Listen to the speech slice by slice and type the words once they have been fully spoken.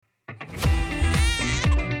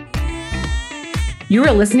You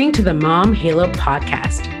are listening to the Mom Halo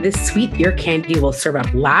podcast. This sweet ear candy will serve up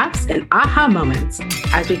laughs and aha moments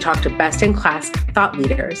as we talk to best-in-class thought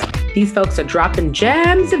leaders. These folks are dropping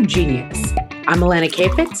gems of genius. I'm Alyssa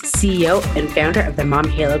Kerbel, CEO and founder of the Mom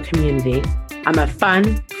Halo community. I'm a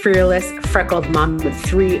fun, fearless, freckled mom with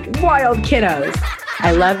 3 wild kiddos.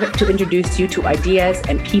 I love to introduce you to ideas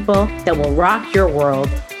and people that will rock your world,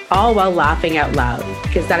 all while laughing out loud,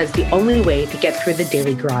 because that is the only way to get through the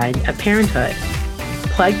daily grind of parenthood.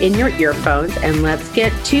 Plug in your earphones and let's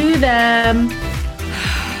get to them.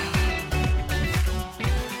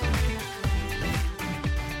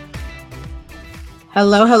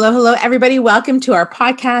 Hello, everybody. Welcome to our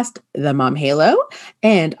podcast, The Mom Halo.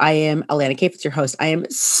 And I am Alyssa Kerbel, your host. I am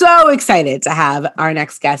so excited to have our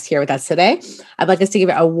next guest here with us today. I'd like us to give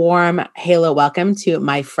a warm Halo welcome to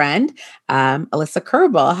my friend, Alyssa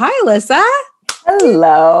Kerbel. Hi, Alyssa.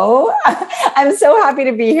 Hello. I'm so happy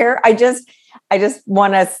to be here. I just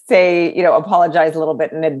want to say, apologize a little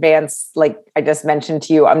bit in advance. Like I just mentioned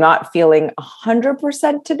to you, I'm not feeling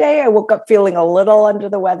 100% today. I woke up feeling a little under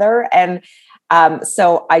the weather. And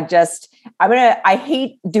so I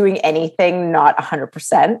hate doing anything not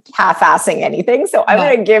 100%, half-assing anything. So I'm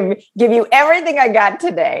going to give you everything I got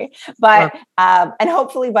today. But, and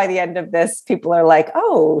hopefully by the end of this, people are like,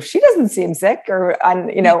 oh, she doesn't seem sick or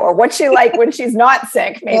what's she like when she's not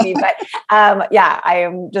sick, maybe. But I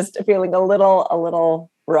am just feeling a little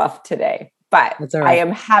rough today. But right. I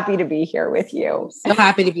am happy to be here with you. So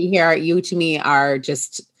happy to be here. You to me are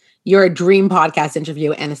you're a dream podcast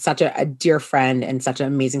interview and such a dear friend and such an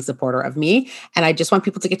amazing supporter of me. And I just want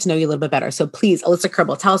people to get to know you a little bit better. So please, Alyssa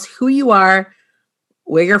Kerbel, tell us who you are,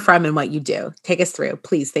 where you're from, and what you do. Take us through,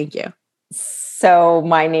 please. Thank you. So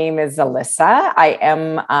my name is Alyssa.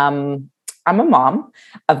 I'm a mom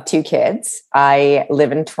of 2 kids. I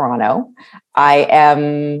live in Toronto. I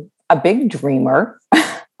am a big dreamer.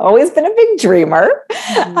 Always been a big dreamer.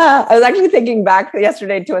 I was actually thinking back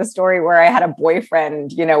yesterday to a story where I had a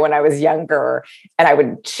boyfriend, when I was younger, and I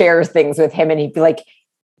would share things with him and he'd be like,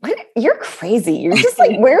 "What? You're crazy. You're just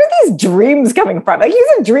like, where are these dreams coming from?" Like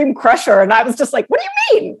he's a dream crusher. And I was just like, what do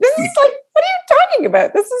you mean? This is like, what are you talking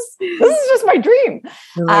about? This is just my dream.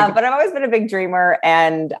 But I've always been a big dreamer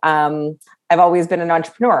and I've always been an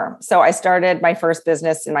entrepreneur. So I started my first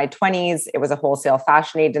business in my 20s. It was a wholesale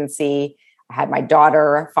fashion agency. I had my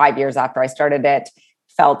daughter 5 years after I started it,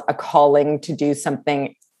 felt a calling to do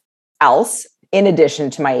something else in addition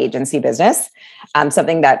to my agency business,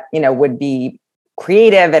 something that, would be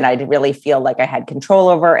creative and I'd really feel like I had control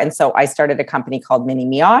over. And so I started a company called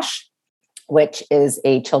mioche, which is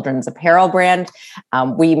a children's apparel brand.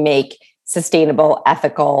 We make sustainable,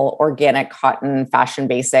 ethical, organic cotton fashion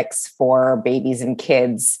basics for babies and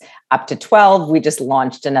kids up to 12. We just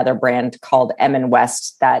launched another brand called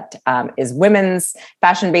M&West that is women's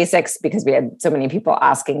fashion basics because we had so many people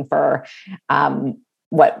asking for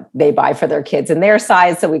what they buy for their kids in their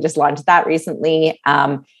size. So we just launched that recently.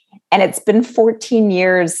 And it's been 14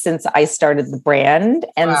 years since I started the brand.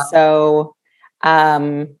 And wow. So,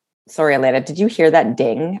 sorry, Alyssa, did you hear that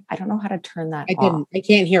ding? I don't know how to turn that off. I didn't. I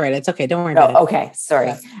can't hear it. It's okay. Don't worry about it. Okay.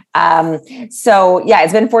 Sorry. Yeah.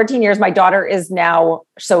 It's been 14 years. My daughter is now,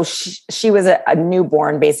 so she was a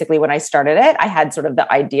newborn basically when I started it. I had sort of the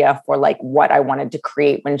idea for like what I wanted to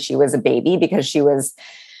create when she was a baby because she was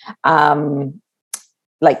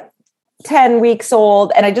like 10 weeks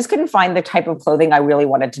old and I just couldn't find the type of clothing I really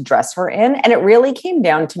wanted to dress her in. And it really came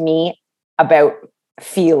down to me about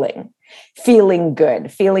feeling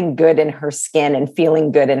good in her skin and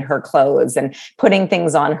feeling good in her clothes and putting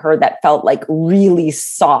things on her that felt like really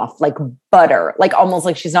soft, like butter, like almost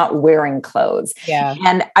like she's not wearing clothes. Yeah.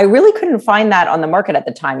 And I really couldn't find that on the market at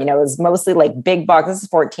the time. It was mostly like big box. This is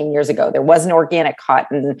 14 years ago. There wasn't organic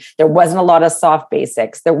cotton. There wasn't a lot of soft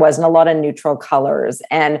basics. There wasn't a lot of neutral colors.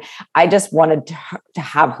 And I just wanted to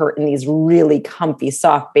have her in these really comfy,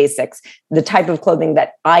 soft basics, the type of clothing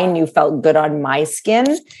that I knew felt good on my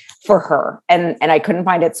skin for her. And I couldn't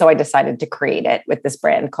find it. So I decided to create it with this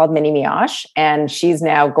brand called mioche. And she's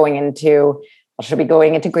now she'll be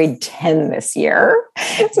going into grade 10 this year.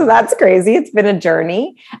 So that's crazy. It's been a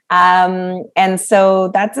journey. And so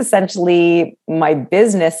that's essentially my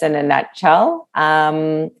business in a nutshell.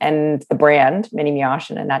 And the brand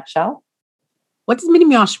mioche in a nutshell. What does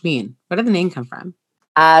mioche mean? Where did the name come from?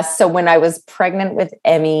 So when I was pregnant with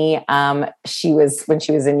Emmy, when she was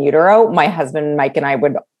in utero, my husband, Mike, and I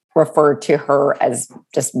would refer to her as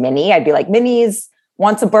just Minnie. I'd be like, Minnie's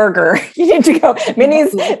wants a burger. You need to go.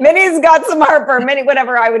 Minnie's got some heartburn, Minnie,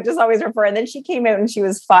 whatever. I would just always refer. And then she came out and she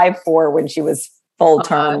was 5'4" when she was full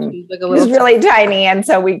term. She's like She was really tiny. And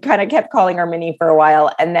so we kind of kept calling her Minnie for a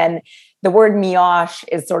while. And then the word mioche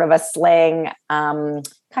is sort of a slang, kind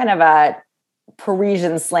of a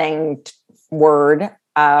Parisian slang word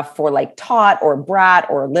for like tot or brat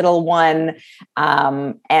or little one.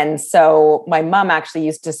 And so my mom actually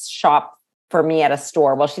used to shop for me at a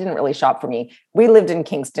store. Well, she didn't really shop for me. We lived in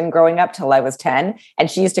Kingston growing up till I was 10.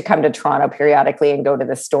 And she used to come to Toronto periodically and go to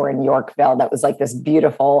the store in Yorkville. That was like this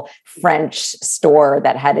beautiful French store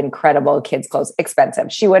that had incredible kids' clothes,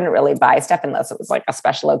 expensive. She wouldn't really buy stuff unless it was like a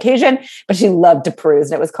special occasion, but she loved to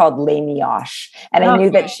peruse. And it was called Les Mioches. And I knew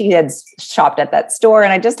that she had shopped at that store.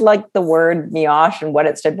 And I just liked the word mioche and what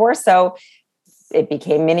it stood for. So it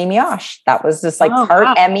became Mini Mioche. That was just like part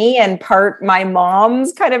Emmy and part my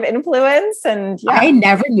mom's kind of influence. And I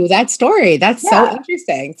never knew that story. That's so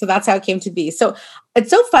interesting. So that's how it came to be. So it's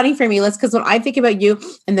so funny for me, Liz, because when I think about you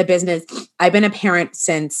in the business, I've been a parent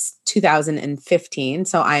since 2015.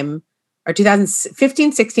 So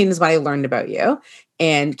 2015, 16 is when I learned about you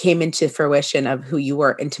and came into fruition of who you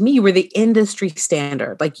were. And to me, you were the industry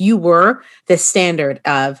standard. Like you were the standard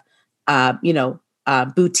of,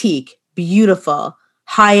 boutique, beautiful,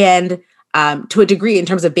 high-end, to a degree in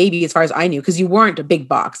terms of baby, as far as I knew, because you weren't a big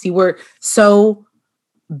box. You were so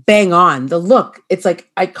bang on. The look, it's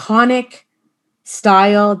like iconic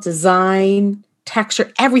style, design,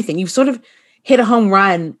 texture, everything. You sort of hit a home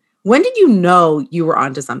run. When did you know you were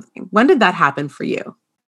onto something? When did that happen for you?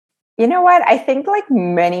 You know what? I think like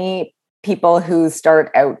many people who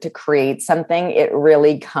start out to create something, it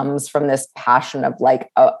really comes from this passion of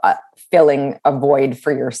like filling a void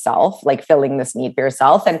for yourself, like filling this need for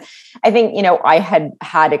yourself. And I think, I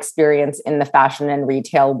had experience in the fashion and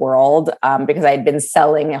retail world because I had been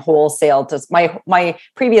selling wholesale to my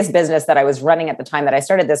previous business that I was running at the time that I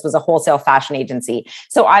started this was a wholesale fashion agency.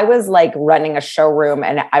 So I was like running a showroom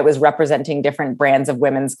and I was representing different brands of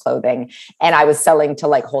women's clothing. And I was selling to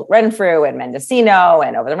like Holt Renfrew and Mendocino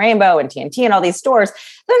and Over the Rainbow and TNT and all these stores.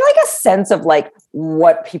 There's like a sense of like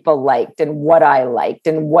what people liked and what I liked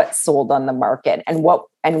and what sold on the market and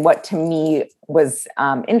what to me was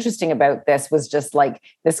interesting about this was just like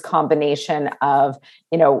this combination of,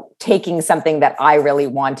 taking something that I really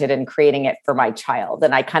wanted and creating it for my child.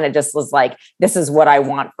 And I kind of just was like, this is what I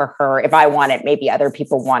want for her. If I want it, maybe other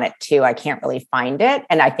people want it too. I can't really find it.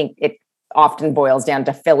 And I think it often boils down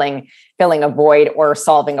to filling a void or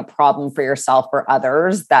solving a problem for yourself or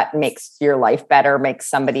others that makes your life better, makes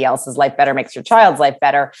somebody else's life better, makes your child's life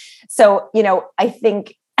better. So, I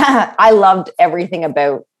think I loved everything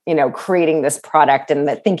about, creating this product and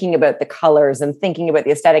thinking about the colors and thinking about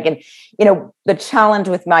the aesthetic. And, the challenge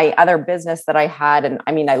with my other business that I had, and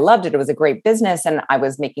I mean, I loved it. It was a great business and I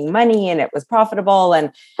was making money and it was profitable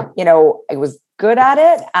and, I was good at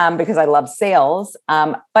it because I love sales.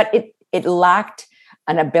 But it lacked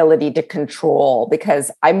an ability to control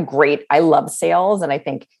because I'm great. I love sales. And I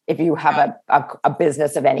think if you have a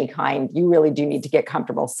business of any kind, you really do need to get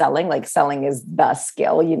comfortable selling. Like selling is the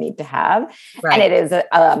skill you need to have. Right. And it is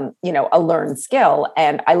a learned skill.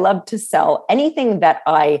 And I love to sell anything that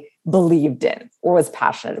I believed in or was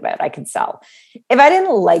passionate about. I could sell. If I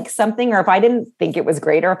didn't like something or if I didn't think it was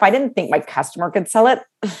great or if I didn't think my customer could sell it,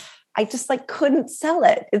 I just like couldn't sell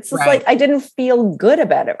it. It's just like, I didn't feel good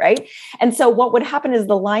about it. Right. And so what would happen is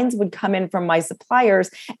the lines would come in from my suppliers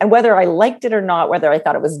and whether I liked it or not, whether I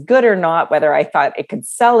thought it was good or not, whether I thought it could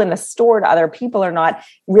sell in a store to other people or not,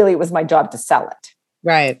 really it was my job to sell it.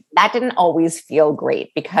 Right. That didn't always feel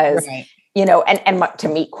great because and to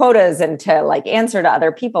meet quotas and to like answer to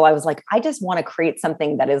other people, I was like, I just want to create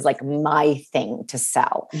something that is like my thing to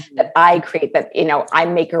sell, that I create that, I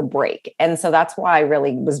make or break. And so that's why I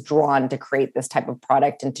really was drawn to create this type of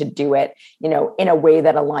product and to do it, in a way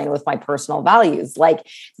that aligned with my personal values. Like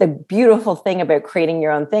the beautiful thing about creating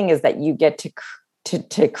your own thing is that you get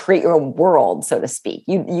to create your own world, so to speak.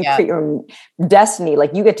 You create your own destiny,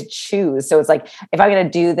 like you get to choose. So it's like, if I'm going to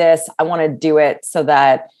do this, I want to do it so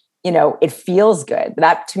that it feels good.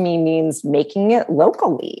 That to me means making it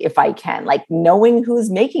locally if I can, like knowing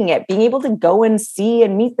who's making it, being able to go and see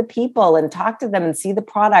and meet the people and talk to them and see the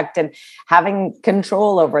product and having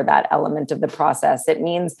control over that element of the process. It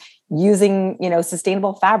means using,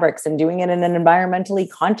 sustainable fabrics and doing it in an environmentally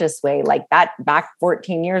conscious way. Like that back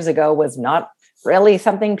 14 years ago was not really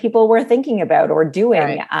something people were thinking about or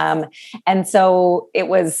doing. Right. And so it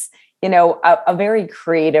was, a very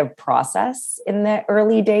creative process in the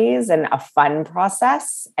early days and a fun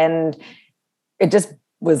process. And it just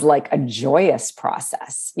was like a joyous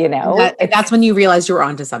process, That's when you realized you were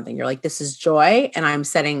onto something. You're like, this is joy. And I'm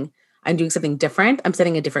doing something different. I'm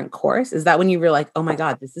setting a different course. Is that when you were like, oh my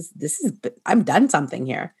God, this is, I've done something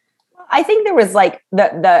here. I think there was like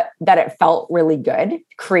that it felt really good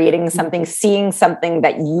creating something, seeing something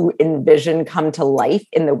that you envision come to life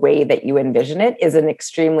in the way that you envision it is an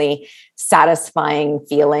extremely satisfying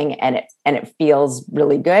feeling, and it feels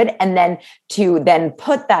really good. And then to then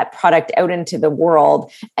put that product out into the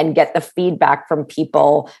world and get the feedback from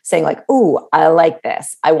people saying like, "Ooh, I like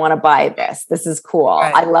this. I want to buy this. This is cool.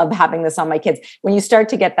 Right. I love having this on my kids." When you start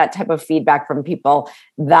to get that type of feedback from people,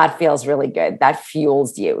 that feels really good. That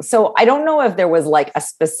fuels you. So I don't know if there was like a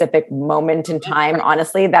specific moment in time,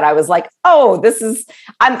 honestly, that I was like, "Oh,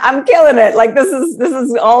 I'm killing it. Like this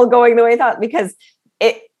is all going the way I thought," because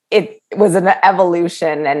it was an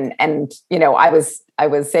evolution. And, you know, I was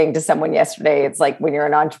saying to someone yesterday, it's like when you're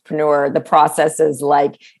an entrepreneur, the process is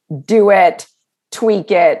like, do it,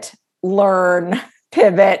 tweak it, learn,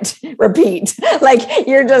 pivot, repeat. Like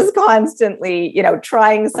you're just constantly, you know,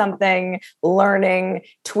 trying something, learning,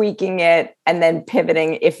 tweaking it, and then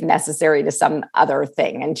pivoting if necessary to some other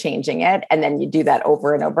thing and changing it. And then you do that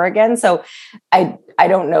over and over again. So I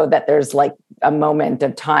don't know that there's like a moment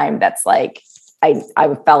of time that's like,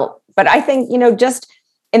 I felt, but I think, you know, just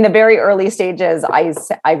in the very early stages,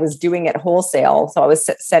 I was doing it wholesale. So I was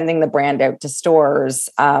sending the brand out to stores.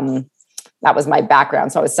 That was my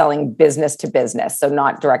background. So I was selling business to business. So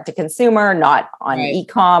not direct to consumer, not on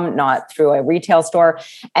e-com, not through a retail store.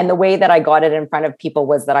 And the way that I got it in front of people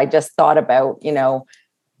was that I just thought about, you know,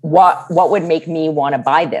 what would make me want to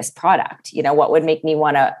buy this product? You know, what would make me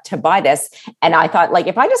want to buy this? And I thought, like,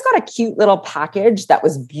 if I just got a cute little package that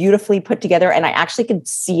was beautifully put together and I actually could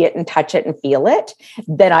see it and touch it and feel it,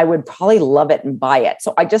 then I would probably love it and buy it.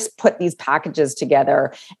 So I just put these packages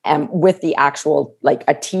together with the actual, like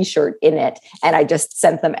a t-shirt in it. And I just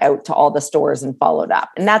sent them out to all the stores and followed up.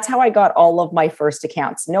 And that's how I got all of my first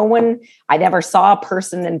accounts. I never saw a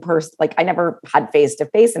person in person. Like I never had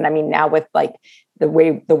face-to-face. And I mean, now with like the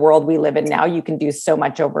way the world we live in now, you can do so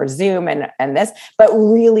much over Zoom and this, but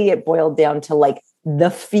really it boiled down to like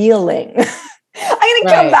the feeling. I'm going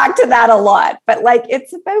to come back to that a lot, but like,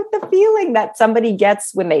 it's about the feeling that somebody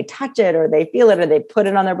gets when they touch it or they feel it or they put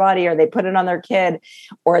it on their body or they put it on their kid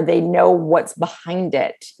or they know what's behind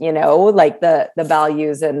it, you know, like the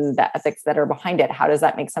values and the ethics that are behind it. How does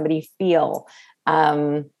that make somebody feel?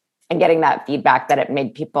 And getting that feedback that it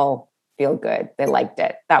made people feel good. They liked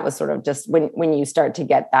it. That was sort of just when you start to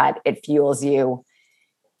get that, it fuels you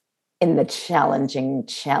in the challenging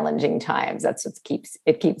times. That's what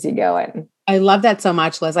keeps you going. I love that so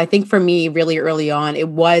much, Liz. I think for me, really early on, it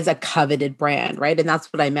was a coveted brand, right? And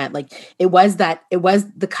that's what I meant. Like it was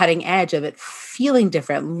the cutting edge of it feeling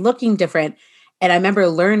different, looking different. And I remember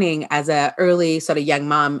learning as a early sort of young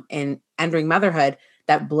mom and entering motherhood,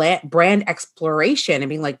 that brand exploration and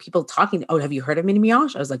being like people talking, "Oh, have you heard of mini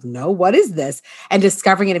mioche?" I was like, "No, what is this?" And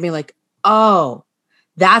discovering it and being like, "Oh,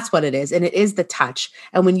 that's what it is." And it is the touch.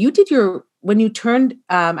 And when you turned,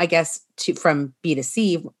 I guess from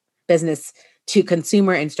B2C business to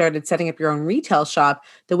consumer and started setting up your own retail shop,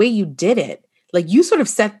 the way you did it, like you sort of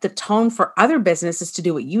set the tone for other businesses to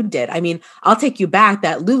do what you did. I mean, I'll take you back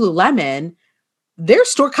that Lululemon, their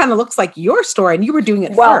store kind of looks like your store and you were doing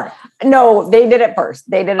it first. No, they did it first.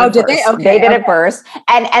 They did it first. They? Okay, they did it first.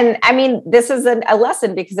 And I mean, this is a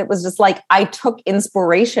lesson because it was just like, I took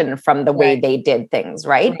inspiration from the way they did things,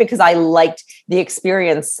 right? Because I liked the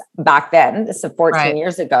experience back then. This is 14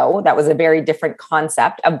 years ago. That was a very different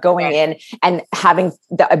concept of going in and having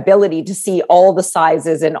the ability to see all the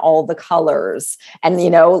sizes and all the colors. And,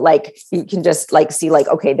 you know, like you can just like see like,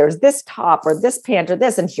 okay, there's this top or this pant or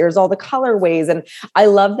this, and here's all the colorways. And I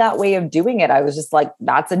love that way of doing it. I was just like,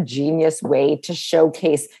 that's a genius way to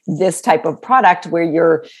showcase this type of product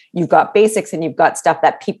where you've got basics and you've got stuff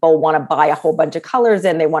that people want to buy a whole bunch of colors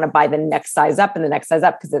in. They want to buy the next size up and the next size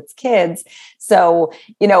up because it's kids. So,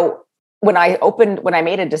 you know, when I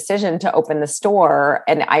made a decision to open the store,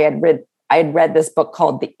 and I had read this book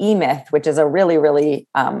called The E-Myth, which is a really, really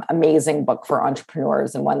amazing book for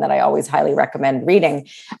entrepreneurs and one that I always highly recommend reading.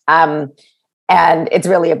 And it's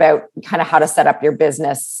really about kind of how to set up your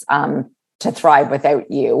business to thrive without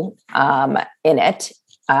you in it.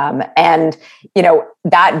 And, you know,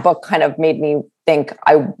 that book kind of made me think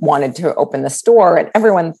I wanted to open the store, and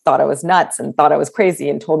everyone thought I was nuts and thought I was crazy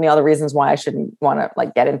and told me all the reasons why I shouldn't want to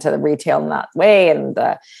like get into the retail in that way. And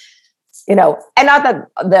and not that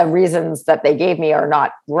the reasons that they gave me are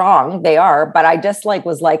not wrong, they are, but I just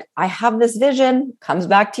was like, I have this vision, comes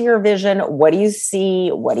back to your vision. What do you see?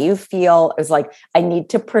 What do you feel? It was like, I need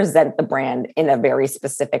to present the brand in a very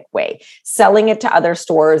specific way. Selling it to other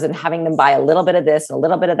stores and having them buy a little bit of this, a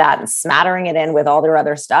little bit of that, and smattering it in with all their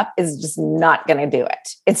other stuff is just not going to do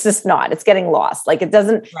it. It's just not, it's getting lost. Like, it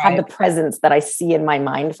doesn't have the presence that I see in my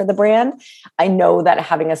mind for the brand. I know that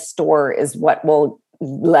having a store is what will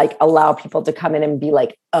allow people to come in and be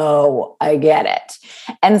like, oh, I get it.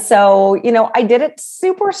 And so, I did it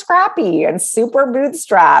super scrappy and super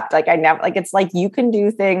bootstrapped. Like, I never, it's like, you can do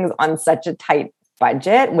things on such a tight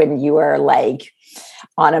budget when you are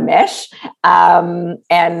on a mish.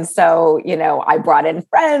 And so, I brought in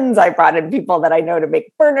friends, I brought in people that I know to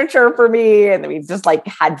make furniture for me. And we just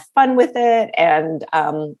had fun with it. And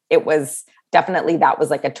it was definitely, that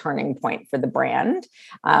was a turning point for the brand.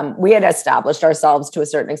 We had established ourselves to a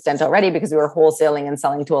certain extent already because we were wholesaling and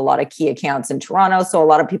selling to a lot of key accounts in Toronto. So a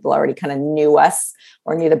lot of people already kind of knew us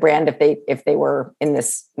or knew the brand if they were in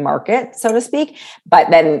this market, so to speak. But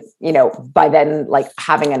then, by then,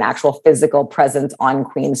 having an actual physical presence on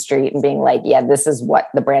Queen Street and being like, yeah, this is what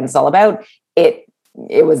the brand is all about. It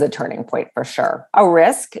was a turning point for sure. A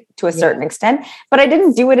risk to a certain extent, but I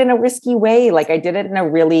didn't do it in a risky way. I did it in a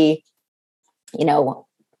really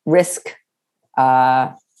risk,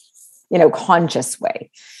 conscious way.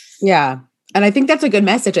 Yeah. And I think that's a good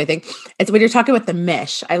message. I think it's when you're talking about the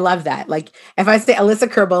mish. I love that. If I say Alyssa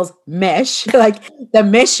Kerbel's mish, the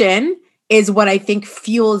mission is what I think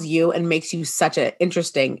fuels you and makes you such an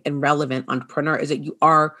interesting and relevant entrepreneur, is that you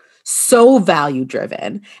are so value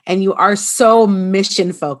driven and you are so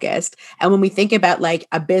mission focused. And when we think about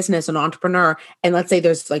a business, an entrepreneur, and let's say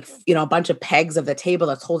there's a bunch of pegs of the table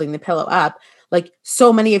that's holding the pillow up,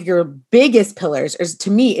 so many of your biggest pillars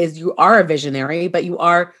to me is you are a visionary, but you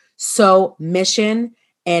are so mission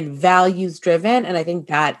and values driven. And I think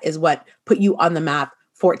that is what put you on the map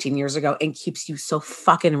 14 years ago and keeps you so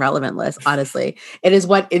fucking relevant, Liz. Honestly, it is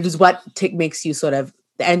what makes you sort of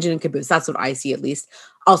the engine and caboose. That's what I see, at least.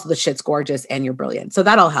 Also, the shit's gorgeous and you're brilliant. So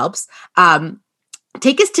that all helps.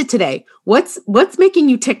 Take us to today. What's making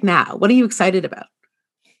you tick now? What are you excited about?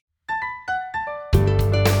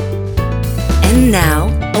 And now,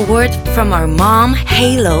 a word from our Mom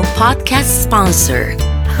Halo podcast sponsor.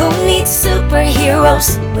 Who needs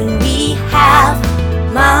superheroes when we have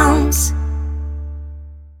moms?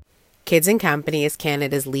 Kids & Company is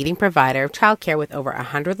Canada's leading provider of childcare with over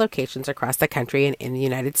 100 locations across the country and in the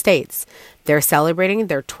United States. They're celebrating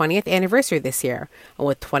their 20th anniversary this year, and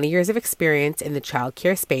with 20 years of experience in the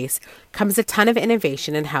childcare space comes a ton of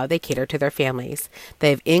innovation in how they cater to their families. They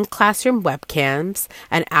have in-classroom webcams,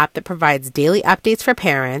 an app that provides daily updates for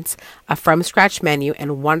parents, a from-scratch menu,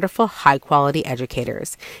 and wonderful high-quality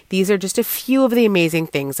educators. These are just a few of the amazing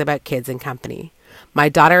things about Kids & Company. My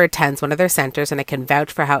daughter attends one of their centers, and I can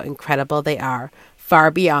vouch for how incredible they are,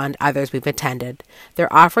 far beyond others we've attended.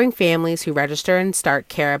 They're offering families who register and start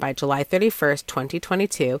care by July 31st,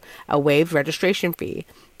 2022, a waived registration fee.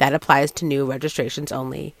 That applies to new registrations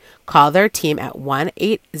only. Call their team at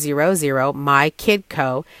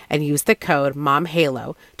 1-800-MY-KIDCO and use the code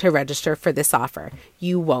MOMHALO to register for this offer.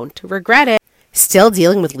 You won't regret it. Still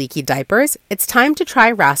dealing with leaky diapers? It's time to try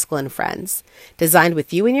Rascal & Friends. Designed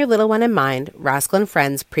with you and your little one in mind, Rascal &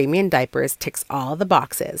 Friends premium diapers ticks all the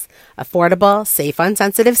boxes. Affordable, safe on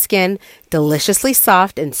sensitive skin, deliciously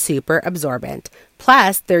soft, and super absorbent.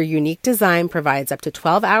 Plus, their unique design provides up to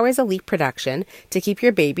 12 hours of leak protection to keep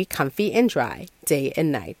your baby comfy and dry, day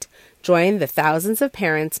and night. Join the thousands of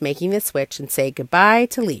parents making the switch and say goodbye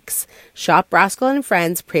to leaks. Shop Rascal &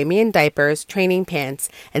 Friends premium diapers, training pants,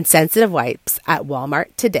 and sensitive wipes at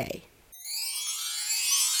Walmart today.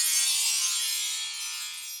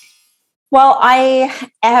 Well, I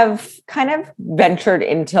have kind of ventured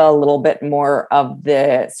into a little bit more of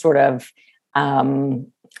the sort of,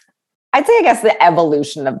 I'd say, I guess, the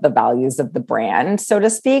evolution of the values of the brand, so to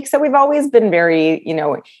speak. So we've always been very,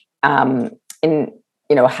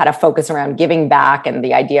 had a focus around giving back, and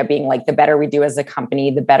the idea being the better we do as a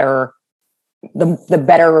company, the better,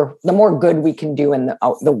 the more good we can do in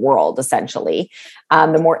the world, essentially.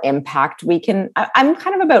 The more impact we can. I'm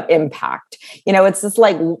kind of about impact. It's just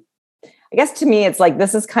I guess to me, it's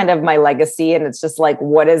this is kind of my legacy, and it's just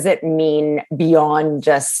what does it mean beyond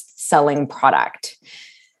just selling product?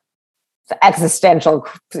 Existential,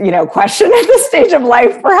 question at this stage of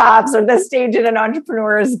life, perhaps, or this stage in an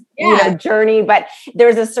entrepreneur's journey. But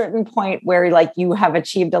there's a certain point where you have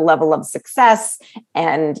achieved a level of success,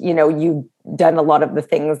 and you've done a lot of the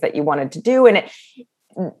things that you wanted to do, and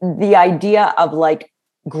the idea of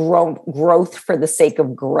growth for the sake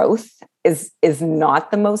of growth is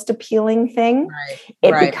not the most appealing thing. Right.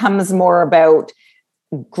 It becomes more about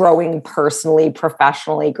growing personally,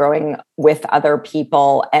 professionally, growing with other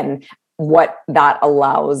people, and what that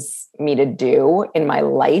allows me to do in my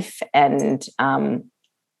life, and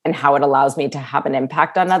how it allows me to have an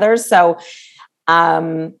impact on others. So,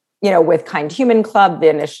 with Kind Human Club, the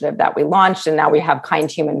initiative that we launched, and now we have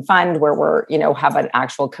Kind Human Fund, where we're, have an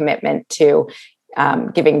actual commitment to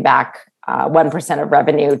giving back 1% of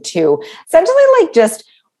revenue to essentially like just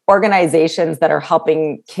organizations that are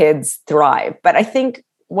helping kids thrive. But I think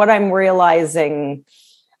what I'm realizing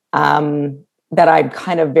that I'm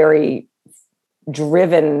kind of very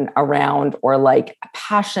driven around or like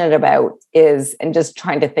passionate about is, and just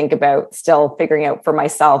trying to think about, still figuring out for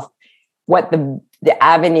myself what the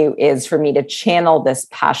avenue is for me to channel this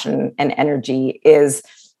passion and energy, is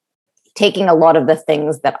taking a lot of the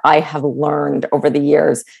things that I have learned over the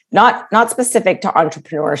years, not specific to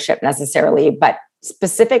entrepreneurship necessarily, but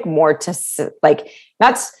specific more to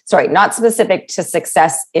not specific to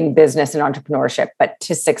success in business and entrepreneurship, but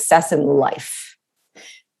to success in life.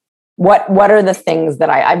 What are the things that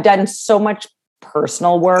I've done so much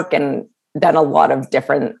personal work and done a lot of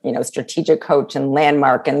different, strategic coach and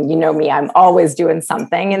landmark. And me, I'm always doing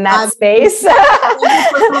something in that space.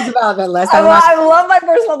 Personal development, Les. I love my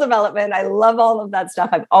personal development. I love all of that stuff.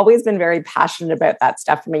 I've always been very passionate about that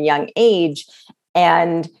stuff from a young age.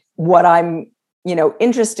 And what I'm,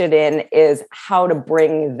 interested in is how to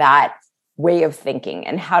bring that way of thinking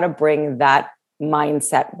and how to bring that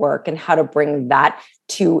mindset work and how to bring that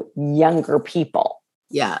to younger people.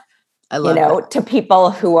 Yeah. I love that. To people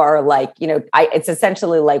who are like, it's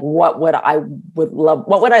essentially like, what would I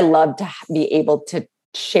love to be able to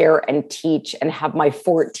share and teach and have my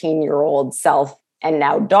 14-year-old self and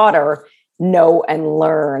now daughter know and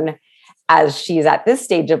learn as she's at this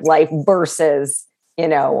stage of life versus,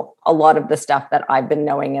 a lot of the stuff that I've been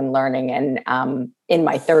knowing and learning and in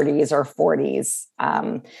my 30s or 40s.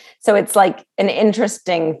 So it's like an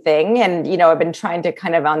interesting thing. And, I've been trying to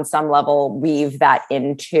kind of on some level weave that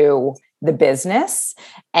into the business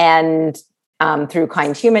and through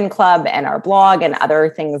Kind Human Club and our blog and other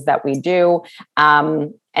things that we do.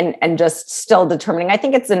 And just still determining, I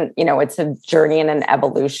think it's it's a journey and an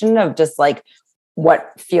evolution of just like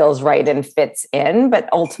what feels right and fits in. But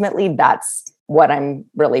ultimately that's what I'm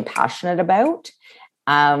really passionate about.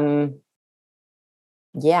 Yeah.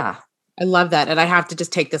 I love that. And I have to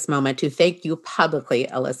just take this moment to thank you publicly,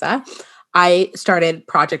 Alyssa. I started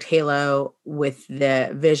Project Halo with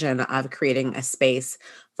the vision of creating a space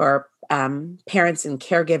for parents and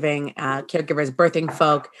caregivers, birthing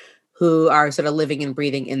folk who are sort of living and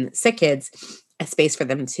breathing in sick kids, a space for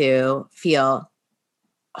them to feel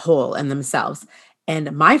whole in themselves.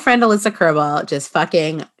 And my friend Alyssa Kerbel just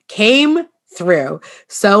fucking came through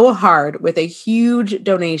so hard with a huge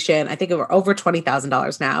donation. I think over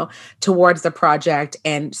 $20,000 now towards the project,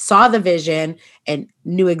 and saw the vision and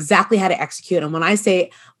knew exactly how to execute. And when I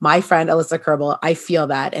say my friend Alyssa Kerbel, I feel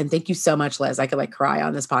that. And thank you so much, Liz. I could like cry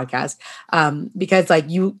on this podcast because like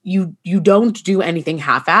you don't do anything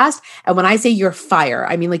half-assed. And when I say you're fire,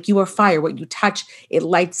 I mean like you are fire. What you touch, it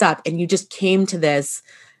lights up. And you just came to this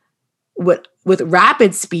with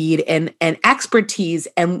rapid speed and expertise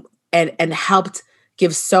and helped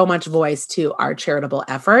give so much voice to our charitable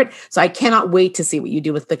effort. So I cannot wait to see what you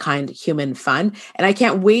do with the Kind Human Fund. And I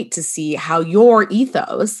can't wait to see how your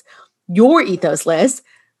ethos, Liz,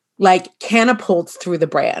 like catapults through the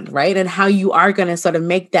brand, right? And how you are going to sort of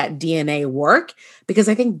make that DNA work, because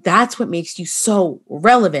I think that's what makes you so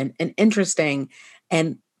relevant and interesting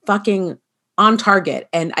and fucking on target.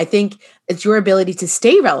 And I think it's your ability to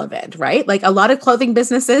stay relevant, right? Like a lot of clothing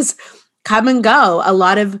businesses come and go. A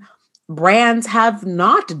lot of brands have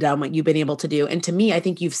not done what you've been able to do. And to me, I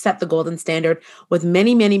think you've set the golden standard with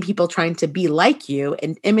many, many people trying to be like you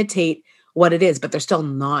and imitate what it is, but they're still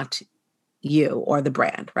not you or the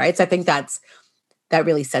brand, right? So I think that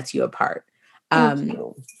really sets you apart. Thank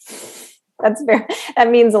you. That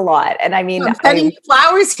means a lot. And I mean, I'm sending you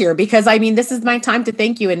flowers here because I mean, this is my time to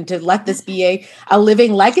thank you and to let this be a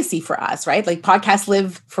living legacy for us, right? Like podcasts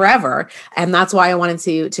live forever. And that's why I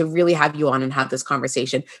wanted to really have you on and have this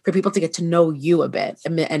conversation for people to get to know you a bit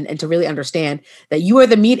and to really understand that you are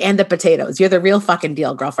the meat and the potatoes. You're the real fucking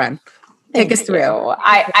deal, girlfriend. Take us through.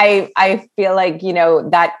 I feel like,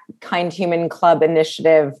 that Kind Human Club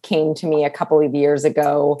initiative came to me a couple of years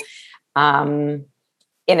ago.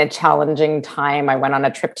 In a challenging time, I went on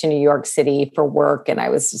a trip to New York City for work, and I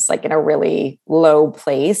was just like in a really low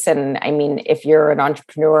place. And I mean, if you're an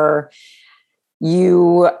entrepreneur,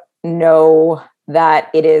 you know that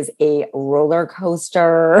it is a roller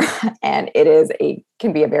coaster and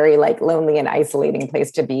can be a very like lonely and isolating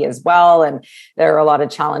place to be as well. And there are a lot of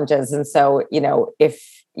challenges. And so,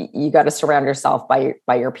 if you got to surround yourself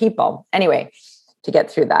by your people anyway, to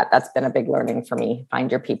get through that, that's been a big learning for me.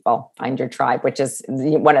 Find your people, find your tribe, which is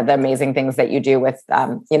one of the amazing things that you do with,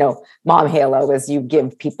 Mom Halo, is you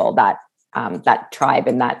give people that tribe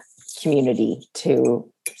and that community to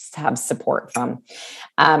have support from.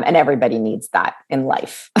 And everybody needs that in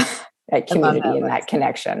life, that community and that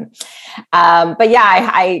connection. But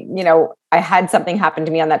yeah, I had something happen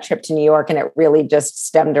to me on that trip to New York, and it really just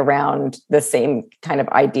stemmed around the same kind of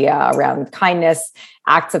idea around kindness,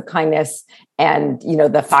 acts of kindness. And,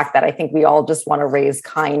 the fact that I think we all just want to raise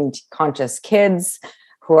kind, conscious kids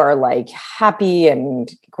who are like happy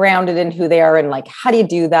and grounded in who they are. And like, how do you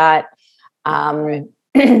do that? How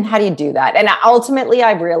do you do that? And ultimately,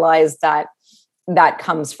 I've realized that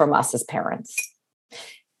comes from us as parents.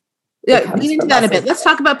 Yeah, lean into that a bit. Let's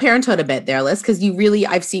talk about parenthood a bit there, Liz, because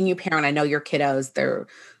I've seen you parent. I know your kiddos, they're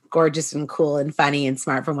gorgeous and cool and funny and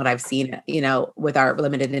smart from what I've seen, with our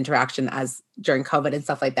limited interaction as during COVID and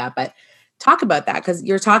stuff like that. But talk about that, because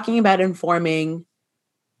you're talking about informing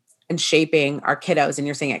and shaping our kiddos, and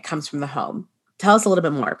you're saying it comes from the home. Tell us a little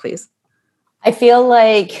bit more, please. I feel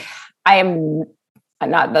like I am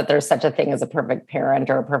not that there's such a thing as a perfect parent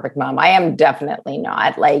or a perfect mom. I am definitely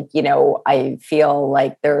not. Like, I feel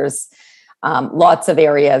like there's lots of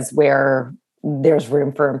areas where there's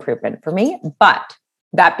room for improvement for me. But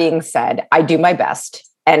that being said, I do my best,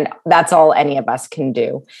 and that's all any of us can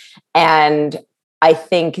do. And I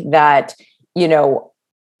think that,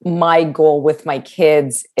 my goal with my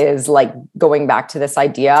kids is like going back to this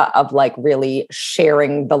idea of like really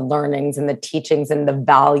sharing the learnings and the teachings and the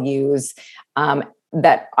values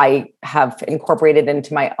that I have incorporated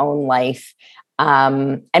into my own life,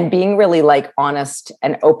 and being really like honest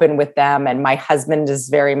and open with them. And my husband is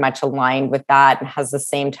very much aligned with that and has the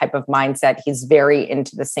same type of mindset. He's very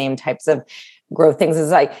into the same types of growth things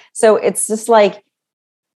as I. So it's just like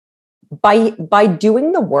by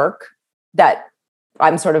doing the work that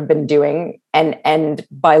I'm sort of been doing, and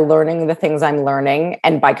by learning the things I'm learning,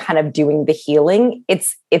 and by kind of doing the healing,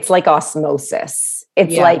 it's like osmosis.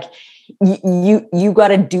 It's like you got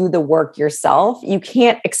to do the work yourself. You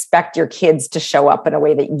can't expect your kids to show up in a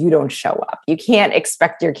way that you don't show up. You can't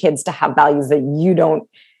expect your kids to have values that you don't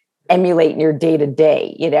emulate in your day to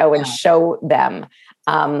day, and show them.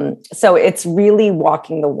 So it's really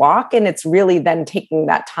walking the walk, and it's really then taking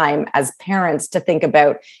that time as parents to think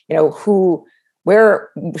about,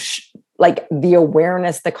 like the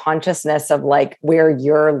awareness, the consciousness of like where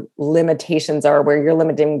your limitations are, where your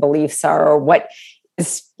limiting beliefs are, or what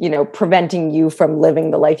is, preventing you from living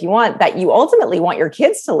the life you want, that you ultimately want your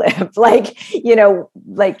kids to live.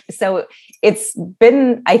 So it's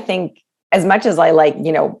been, I think, as much as I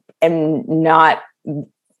am not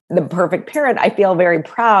the perfect parent, I feel very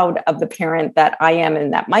proud of the parent that I am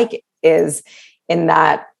and that Mike is, in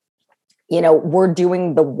that, we're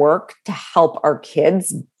doing the work to help our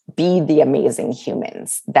kids be the amazing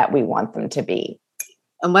humans that we want them to be.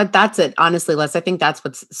 And that's it. Honestly, Les, I think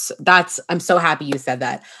I'm so happy you said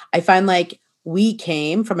that. I find like we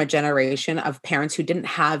came from a generation of parents who didn't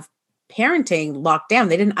have parenting locked down.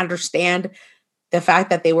 They didn't understand the fact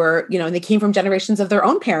that they were, and they came from generations of their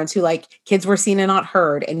own parents who like kids were seen and not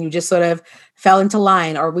heard, and you just sort of fell into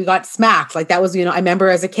line, or we got smacked. Like that was, I remember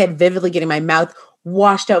as a kid vividly getting my mouth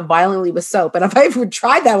washed out violently with soap. And if I ever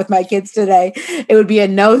tried that with my kids today, it would be a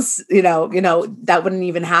no, that wouldn't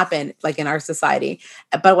even happen like in our society.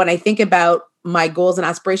 But when I think about my goals and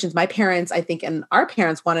aspirations, my parents, I think, and our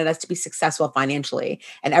parents wanted us to be successful financially,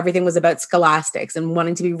 and everything was about scholastics and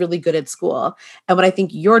wanting to be really good at school. And what I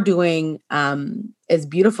think you're doing is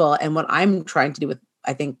beautiful. And what I'm trying to do with,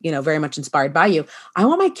 I think, very much inspired by you. I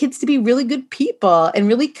want my kids to be really good people and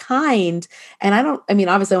really kind. And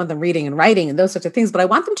obviously I want them reading and writing and those sorts of things, but I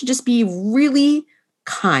want them to just be really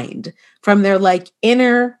kind from their like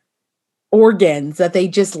inner organs, that they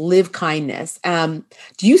just live kindness. Do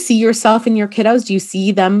you see yourself in your kiddos? Do you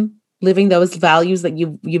see them living those values that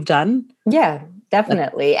you've done? Yeah,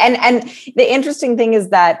 definitely. And the interesting thing is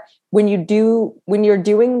that when you're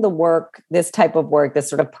doing the work, this type of work, this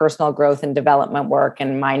sort of personal growth and development work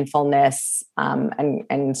and mindfulness,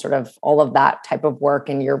 and sort of all of that type of work,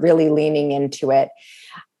 and you're really leaning into it,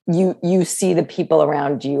 you see the people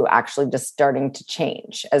around you actually just starting to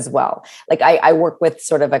change as well. Like I work with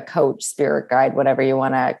sort of a coach, spirit guide, whatever you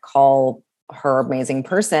want to call her, amazing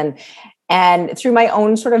person. And through my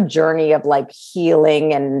own sort of journey of like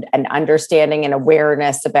healing and understanding and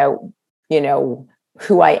awareness about,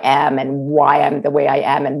 who I am and why I'm the way I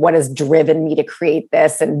am and what has driven me to create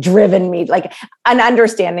this and driven me, like an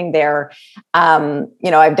understanding there.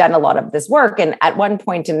 I've done a lot of this work. And at one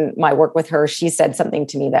point in my work with her, she said something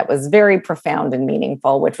to me that was very profound and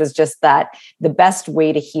meaningful, which was just that the best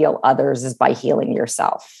way to heal others is by healing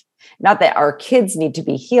yourself. Not that our kids need to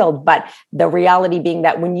be healed, but the reality being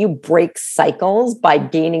that when you break cycles by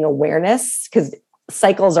gaining awareness, because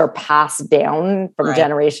cycles are passed down from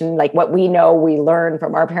generation, like what we know, we learn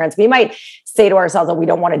from our parents. We might say to ourselves that we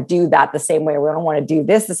don't want to do that the same way. We don't want to do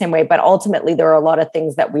this the same way. But ultimately, there are a lot of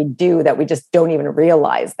things that we do that we just don't even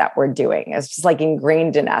realize that we're doing. It's just like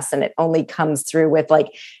ingrained in us. And it only comes through with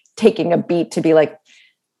like taking a beat to be like,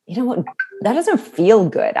 you know what, that doesn't feel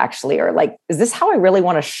good actually. Or like, is this how I really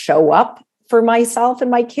want to show up for myself and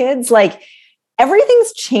my kids? Like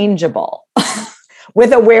everything's changeable.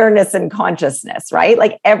 With awareness and consciousness, right?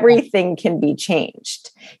 Like everything can be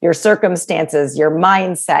changed. Your circumstances, your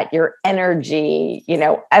mindset, your energy,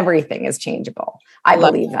 everything is changeable. I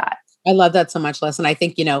believe that. I love that so much, Liz. And I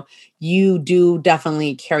think, you do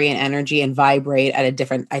definitely carry an energy and vibrate at a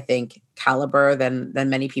different, I think, caliber than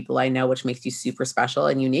many people I know, which makes you super special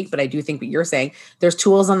and unique. But I do think what you're saying, there's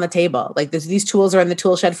tools on the table. Like these tools are in the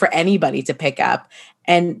tool shed for anybody to pick up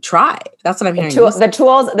and try. That's what I'm hearing.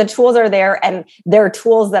 The tools are there, and they're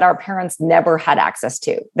tools that our parents never had access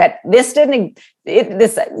to. That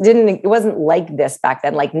it wasn't like this back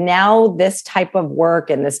then. Like now, this type of work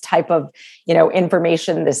and this type of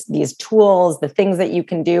information, these tools, the things that you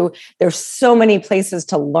can do. There's so many places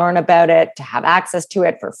to learn about it, to have access to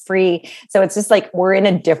it for free. So it's just like we're in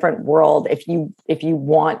a different world. If you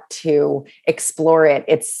want to explore it,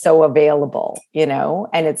 it's so available.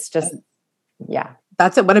 And it's just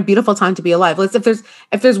That's it. What a beautiful time to be alive. Liz,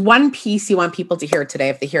 if there's one piece you want people to hear today,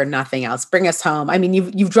 if they hear nothing else, bring us home. I mean,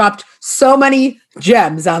 you've dropped so many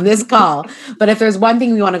gems on this call, but if there's one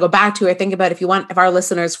thing we want to go back to, or think about if our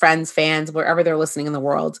listeners, friends, fans, wherever they're listening in the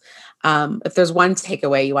world, if there's one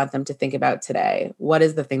takeaway you want them to think about today, what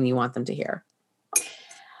is the thing you want them to hear?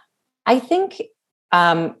 I think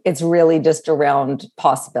it's really just around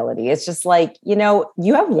possibility. It's just like,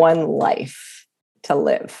 you have one life to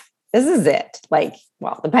live. This is it. Like,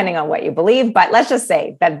 well, depending on what you believe, but let's just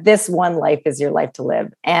say that this one life is your life to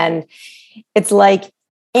live. And it's like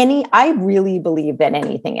I really believe that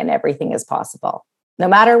anything and everything is possible. No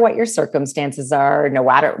matter what your circumstances are, no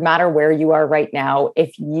matter where you are right now,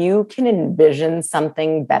 if you can envision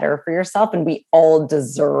something better for yourself, and we all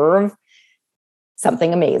deserve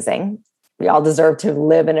something amazing, we all deserve to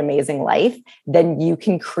live an amazing life, then you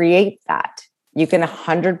can create that. You can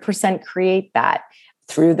 100% create that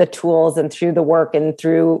through the tools and through the work and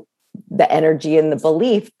through the energy and the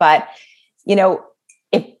belief. But,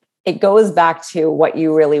 it goes back to what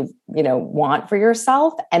you really, want for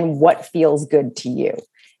yourself and what feels good to you.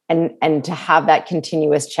 And to have that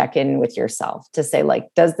continuous check-in with yourself to say, like,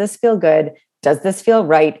 does this feel good? Does this feel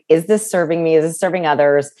right? Is this serving me? Is this serving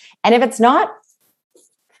others? And if it's not,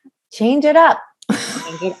 change it up.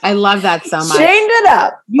 I love that so much. Change it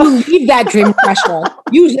up. You leave that dream crusher.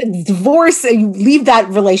 You divorce, you leave that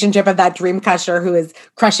relationship of that dream crusher who is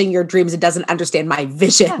crushing your dreams and doesn't understand my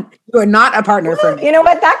vision. Yeah. You are not a partner for me. You know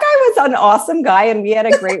what? That guy was an awesome guy and we had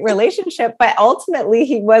a great relationship, but ultimately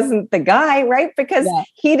he wasn't the guy, right? Because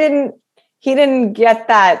he didn't get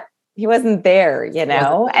that. He wasn't there,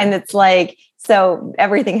 and it's like, so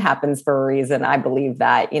everything happens for a reason. I believe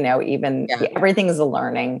that, everything is a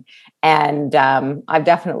learning. And I've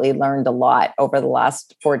definitely learned a lot over the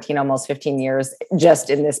last 14, almost 15 years, just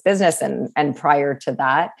in this business and prior to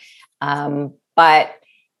that. But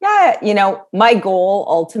my goal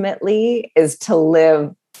ultimately is to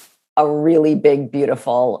live a really big,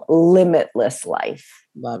 beautiful, limitless life.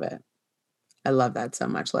 Love it. I love that so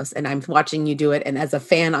much, Liz. And I'm watching you do it. And as a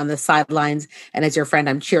fan on the sidelines and as your friend,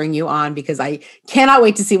 I'm cheering you on because I cannot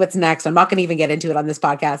wait to see what's next. I'm not going to even get into it on this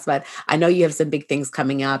podcast, but I know you have some big things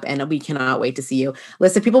coming up and we cannot wait to see you.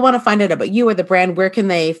 Liz, if people want to find out about you or the brand, where can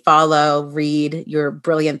they follow, read your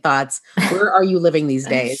brilliant thoughts? Where are you living these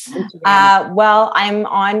days? Well, I'm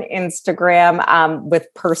on Instagram with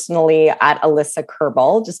personally at Alyssa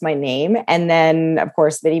Kerbel, just my name. And then, of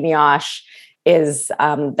course, Mini Mioche is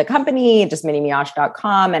the company, just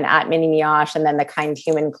minimioche.com and at Mini Mioche, and then the Kind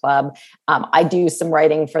Human Club. I do some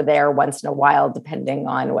writing for there once in a while, depending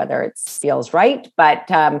on whether it feels right. But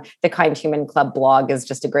the Kind Human Club blog is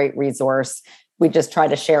just a great resource. We just try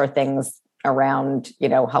to share things around,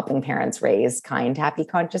 helping parents raise kind, happy,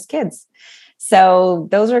 conscious kids. So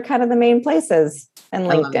those are kind of the main places, and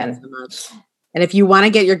LinkedIn. And if you want to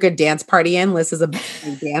get your good dance party in, Liz is a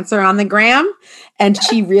dancer on the gram, and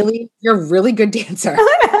you're a really good dancer.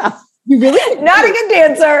 You really? Not a good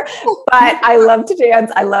dancer, but I love to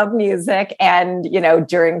dance. I love music. And,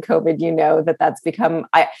 during COVID, that's become,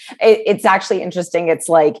 it's actually interesting. It's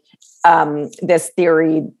like this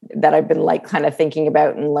theory that I've been like kind of thinking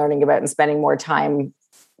about and learning about and spending more time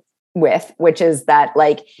with, which is that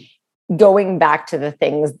like going back to the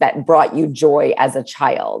things that brought you joy as a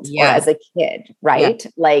child or as a kid, right?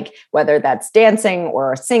 Yeah. Like whether that's dancing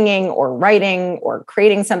or singing or writing or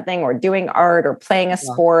creating something or doing art or playing a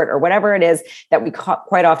sport or whatever it is, that we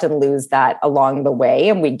quite often lose that along the way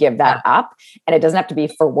and we give that up. And it doesn't have to be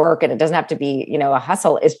for work and it doesn't have to be, a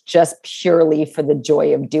hustle. It's just purely for the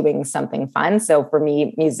joy of doing something fun. So for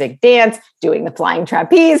me, music, dance, doing the flying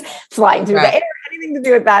trapeze, flying through the air, anything to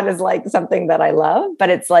do with that is like something that I love, but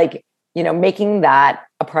it's like, making that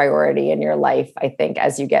a priority in your life, I think,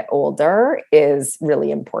 as you get older is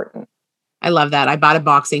really important. I love that. I bought a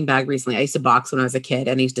boxing bag recently. I used to box when I was a kid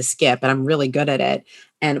and I used to skip and I'm really good at it.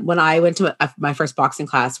 And when I went to my first boxing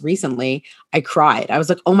class recently, I cried. I was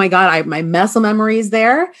like, oh my God, my muscle memory is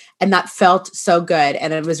there. And that felt so good.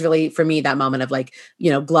 And it was really, for me, that moment of like,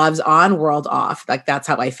 gloves on, world off. Like that's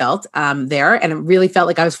how I felt there. And it really felt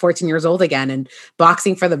like I was 14 years old again and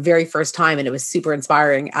boxing for the very first time. And it was super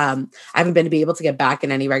inspiring. I haven't been to be able to get back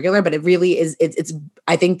in any regular, but it really is, it's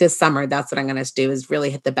I think this summer, that's what I'm going to do is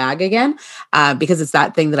really hit the bag again because it's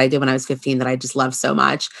that thing that I did when I was 15 that I just love so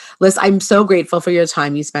much. Liz, I'm so grateful for your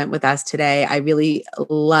time you spent with us today. I really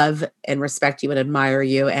love and respect you and admire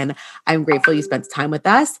you. And I'm grateful you spent time with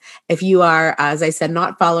us. If you are, as I said,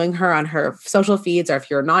 not following her on her social feeds, or if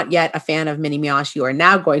you're not yet a fan of Mini Mioche, you are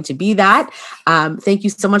now going to be that. Thank you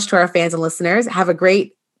so much to our fans and listeners. Have a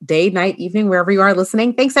great day, night, evening, wherever you are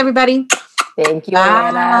listening. Thanks, everybody. Thank you,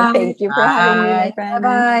 Anna. Thank you for having me, my friend.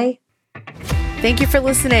 Bye-bye. Thank you for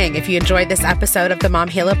listening. If you enjoyed this episode of the Mom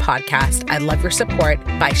Halo podcast, I'd love your support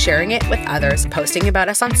by sharing it with others, posting about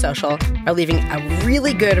us on social, or leaving a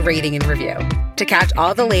really good rating and review. To catch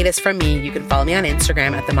all the latest from me, you can follow me on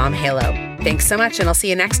Instagram at the Mom Halo. Thanks so much, and I'll see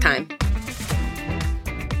you next time.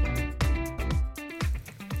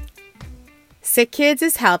 Sick Kids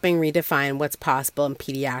is helping redefine what's possible in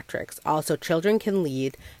pediatrics. Also, children can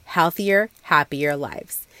lead healthier, happier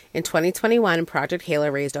lives. In 2021, Project Halo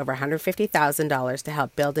raised over $150,000 to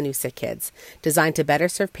help build a new Sick Kids, designed to better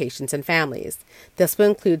serve patients and families. This will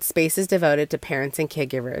include spaces devoted to parents and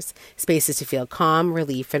caregivers, spaces to feel calm,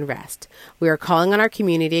 relief, and rest. We are calling on our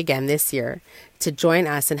community again this year to join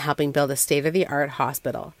us in helping build a state-of-the-art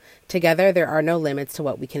hospital. Together, there are no limits to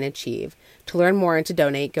what we can achieve. To learn more and to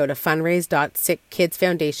donate, go to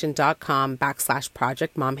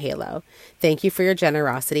fundraise.sickkidsfoundation.com/Project Mom Halo. Thank you for your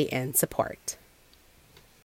generosity and support.